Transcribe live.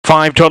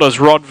$5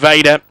 Rod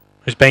Vader,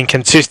 who's been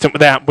consistent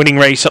without winning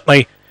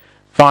recently.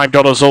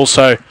 $5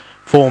 also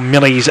for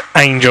Millie's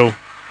Angel.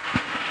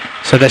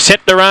 So they're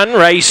set to run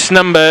race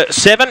number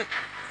 7.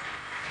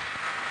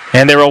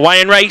 And they're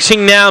away and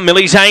racing now.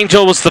 Millie's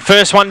Angel was the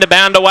first one to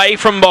bound away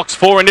from box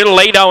 4, and it'll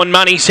lead Owen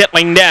Money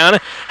settling down.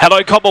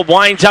 Hello Cobble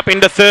winds up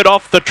into third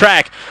off the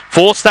track.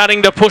 4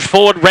 starting to push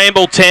forward.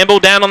 Ramble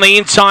Tamble down on the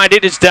inside.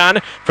 It is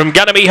done from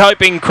Gonna Be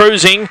Hoping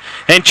cruising,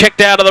 and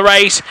checked out of the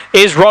race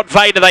is Rod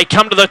Vader. They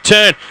come to the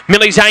turn.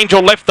 Millie's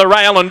Angel left the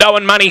rail, and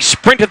Owen Money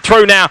sprinted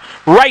through now,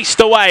 raced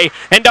away,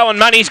 and Owen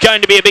Money's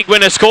going to be a big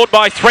winner, scored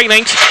by 3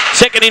 lengths.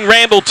 Second in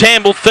Ramble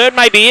Tamble. Third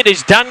maybe It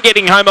Is Done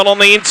getting home along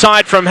the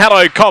inside from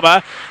Hello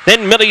Cobber.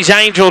 Then Millie's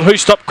Angel, who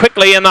stopped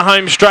quickly in the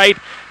home straight.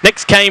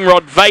 Next came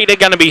Rod Vader,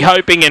 Gonna Be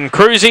Hoping, and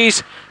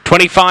Cruisies.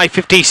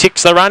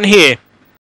 25.56 the run here.